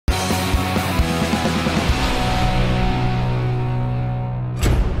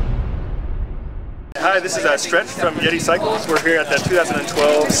Hi, this is Stretch from Yeti Cycles. We're here at the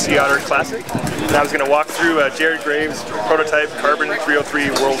 2012 Sea Otter Classic, and I was going to walk through Jared Graves' prototype Carbon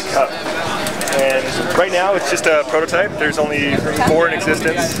 303 World Cup. And right now it's just a prototype. There's only 4 in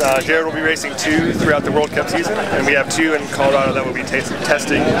existence. Jared will be racing 2 throughout the World Cup season, and we have 2 in Colorado that we'll be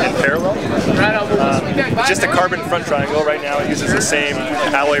testing in parallel. Just a carbon front triangle. Right now it uses the same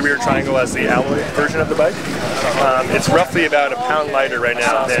alloy rear triangle as the alloy version of the bike. It's roughly about a pound lighter right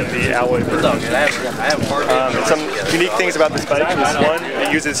now than the alloy version. Some unique things about this bike is, one,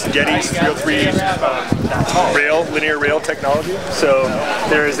 it uses Yeti's 303 linear rail technology. So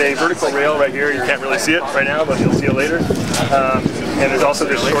there is a vertical rail right here. You can't really see it right now, but you'll see it later. And there's also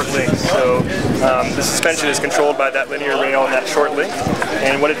this short link. So the suspension is controlled by that linear rail and that short link.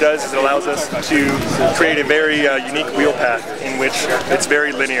 And what it does is it allows us to create a very unique wheel path in which it's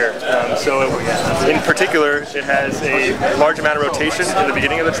very linear. So in particular, it has a large amount of rotation in the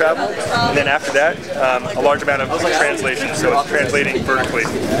beginning of the travel, and then after that, a large amount of translation, so it's translating vertically.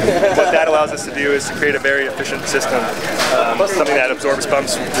 What that allows us to do is to create a very efficient system, something that absorbs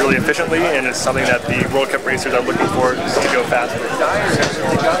bumps really efficiently, and is something that the World Cup racers are looking for to go faster.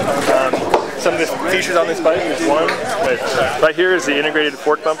 Some of the features on this bike is, one, right here is the integrated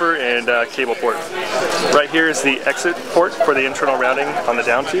fork bumper and cable port. Right here is the exit port for the internal routing on the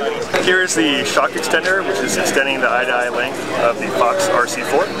down tube. Here is the shock extender, which is extending the eye-to-eye length of the Fox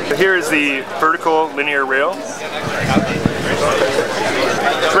RC4. Here is the vertical linear rail.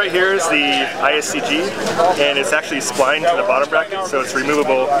 Right here is the ISCG, and it's actually splined to the bottom bracket, so it's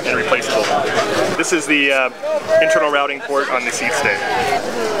removable and replaceable. This is the internal routing port on the seat stay.